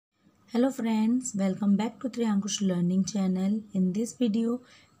Hello friends, welcome back to Treyankush learning channel. In this video,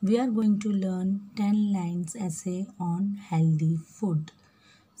 we are going to learn 10 lines essay on healthy food.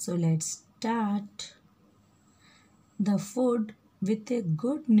 So let's start. The food with a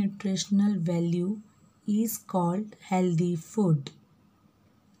good nutritional value is called healthy food.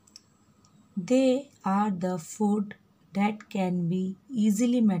 They are the food that can be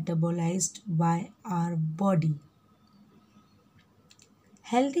easily metabolized by our body.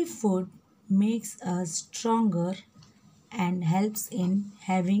 Healthy food makes us stronger and helps in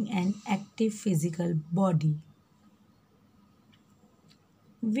having an active physical body.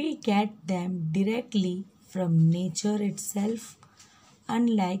 We get them directly from nature itself,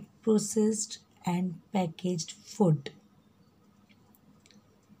 unlike processed and packaged food.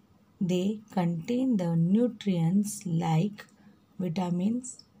 They contain the nutrients like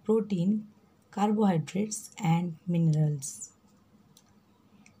vitamins, protein, carbohydrates, and minerals.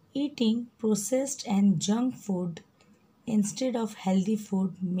 Eating processed and junk food instead of healthy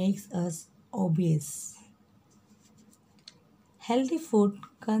food makes us obese. Healthy food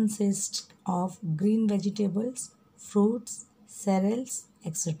consists of green vegetables, fruits, cereals,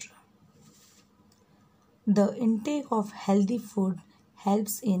 etc. The intake of healthy food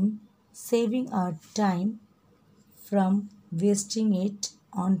helps in saving our time from wasting it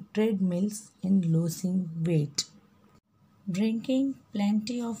on treadmills in losing weight. Drinking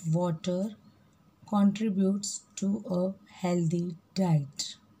plenty of water contributes to a healthy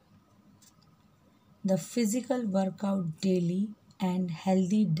diet. The physical workout daily and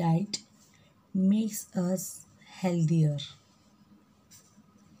healthy diet makes us healthier.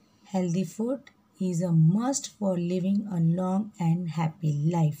 Healthy food is a must for living a long and happy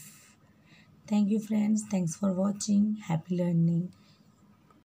life. Thank you friends. Thanks for watching. Happy learning.